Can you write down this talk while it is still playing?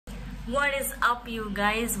What is up, you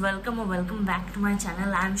guys? Welcome back to my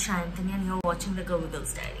channel. I'm Sayantani and you're watching the Curvy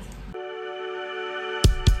Girl's Diary.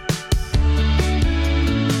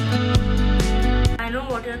 I know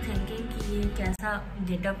what you're thinking कि ये कैसा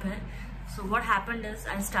getup है. So what happened is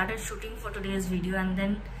I started shooting for today's video and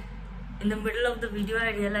then in the middle of the video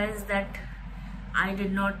I realized that I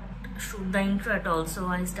did not shoot the intro at all. So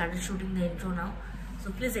I started shooting the intro now.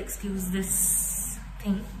 So please excuse this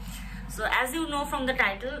thing. So as you know from the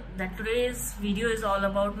title that today's video is all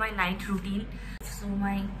about my night routine. So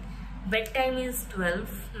my bedtime is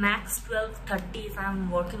 12, max 12:30 if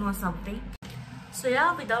I'm working or something. So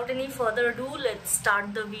yeah, without any further ado, let's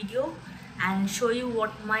start the video and show you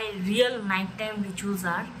what my real nighttime rituals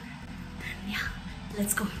are. And yeah,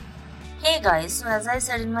 let's go. Hey guys, so as I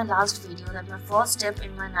said in my last video that my first step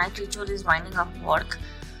in my night ritual is winding up work.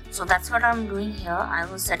 So that's what I'm doing here. I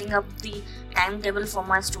was setting up the timetable for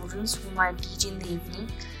my students whom I teach in the evening,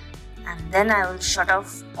 and then I will shut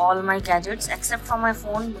off all my gadgets except for my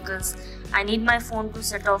phone because I need my phone to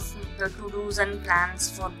set off the to-dos and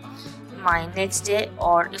plans for my next day,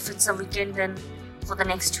 or if it's a weekend then for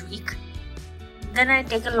the next week. Then I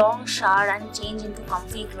take a long shower and change into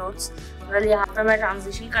comfy clothes. Well, यहाँ पे मैं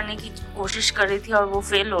transition करने की कोशिश कर रही थी और वो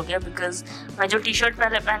फेल हो गया बिकॉज मैं जो टी शर्ट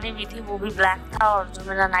पहले पहनी हुई थी वो भी ब्लैक था और जो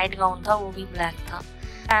मेरा नाइट गाउन था वो भी ब्लैक था.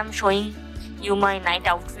 I am showing you my night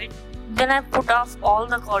outfit. Then I put off all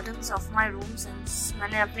the curtains of my room since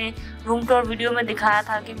मैंने अपने रूम टूर वीडियो में दिखाया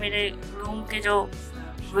था कि मेरे रूम के जो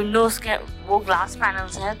विंडोज के वो ग्लास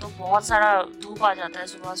पैनल्स हैं तो बहुत सारा धूप आ जाता है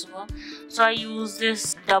सुबह सुबह. सो आई use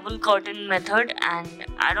this double curtain method and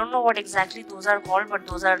I don't know what exactly those are called but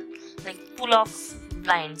those are like pull off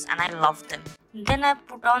blinds and I love them. Then I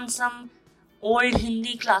put on some old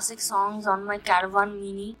Hindi classic songs on my Caravan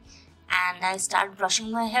Mini and I start brushing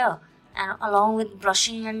my hair, and along with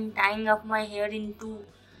brushing and tying up my hair into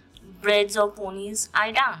braids or ponies,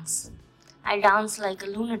 I dance like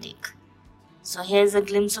a lunatic. So here's a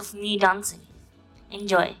glimpse of me dancing.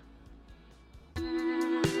 Enjoy.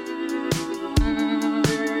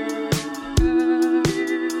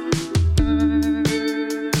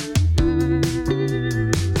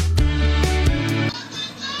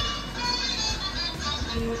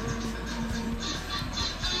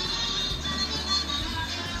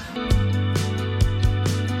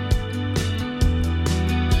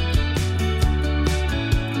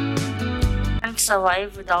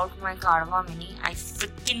 Survive without my Canva Mini. I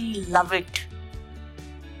freaking love it.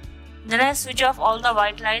 Then I switch off all the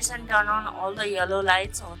white lights and turn on all the yellow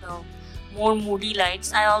lights or the more moody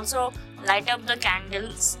lights. I also light up the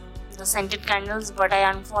candles, the scented candles, but I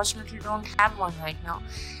unfortunately don't have one right now.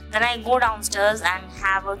 Then I go downstairs and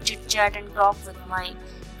have a chit chat and talk with my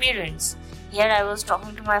parents. Here I was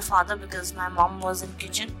talking to my father because my mom was in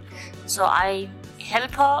kitchen, so I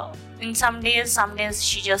help her. In some days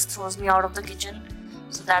she just throws me out of the kitchen.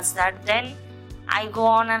 So that's that. Then I go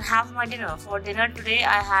on and have my dinner. For dinner today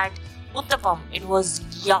I had uttapam. It was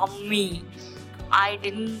yummy. I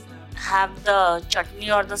didn't have the chutney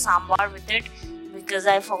or the sambar with it because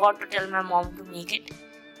I forgot to tell my mom to make it.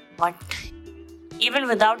 But even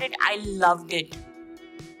without it, I loved it.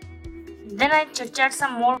 Then I chit-chat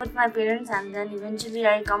some more with my parents and then eventually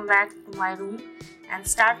I come back to my room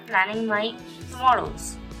and start planning my tomorrows.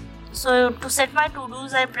 So to set my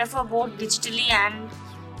to-dos, I prefer both digitally and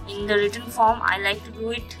in the written form. I like to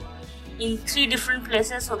do it in 3 different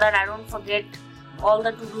places so that I don't forget all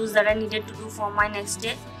the to-dos that I needed to do for my next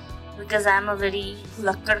day because I am a very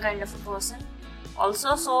lakkar kind of a person.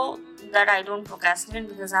 Also so that I don't procrastinate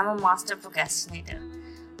because I am a master procrastinator.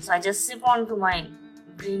 So I just sip on to my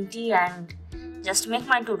green tea and just make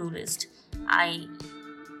my to-do list. I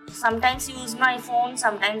sometimes use my phone,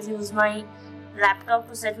 sometimes use my laptop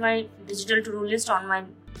to set my digital to-do list on my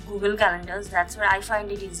Google calendars. That's where I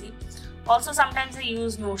find it easy. Also sometimes I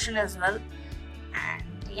use Notion as well.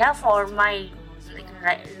 And yeah, for my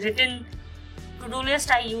written to-do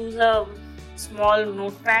list I use a small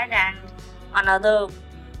notepad and another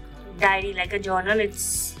diary like a journal.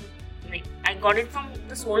 It's like I got it from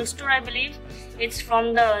the Soul Store, I believe. It's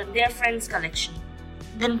from their friends collection.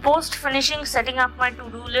 Then post finishing setting up my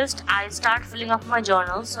to-do list, I start filling up my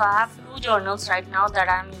journals. So I have 2 journals right now that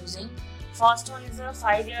I am using. First one is a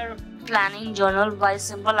 5-year planning journal by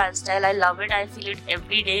Simple Lifestyle. I love it. I fill it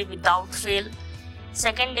every day without fail.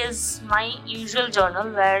 Second is my usual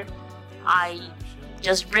journal where I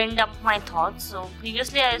just brain dump my thoughts. So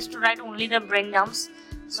previously I used to write only the brain dumps,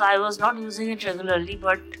 so I was not using it regularly,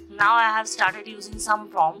 but now I have started using some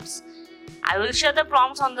prompts. I will share the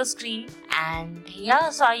prompts on the screen, and yeah,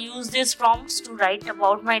 so I use these prompts to write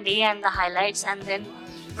about my day and the highlights and then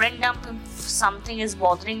brain dump something is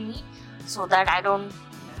bothering me, so that I don't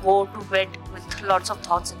go to bed with lots of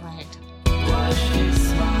thoughts in my head.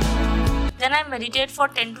 Then I meditate for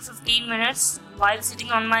 10 to 15 minutes while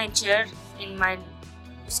sitting on my chair in my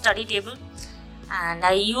study table, and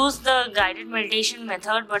I use the guided meditation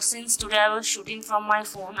method, but since today I was shooting from my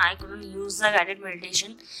phone, I couldn't use the guided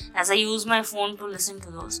meditation as I use my phone to listen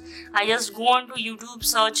to those. I just go on to YouTube,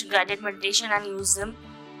 search guided meditation and use them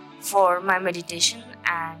for my meditation,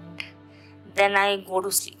 and then I go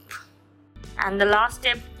to sleep. And the last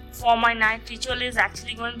step for my night ritual is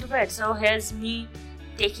actually going to bed. So here's me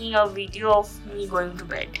taking a video of me going to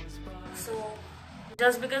bed. So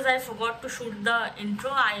just because I forgot to shoot the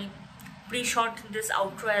intro, I pre-shot this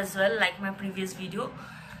outro as well, like my previous video.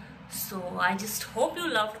 So I just hope you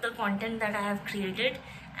loved the content that I have created,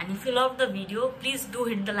 and if you loved the video, please do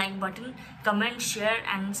hit the like button, comment, share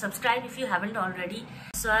and subscribe if you haven't already.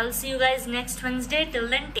 So I'll see you guys next Wednesday. Till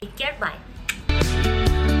then, take care, bye.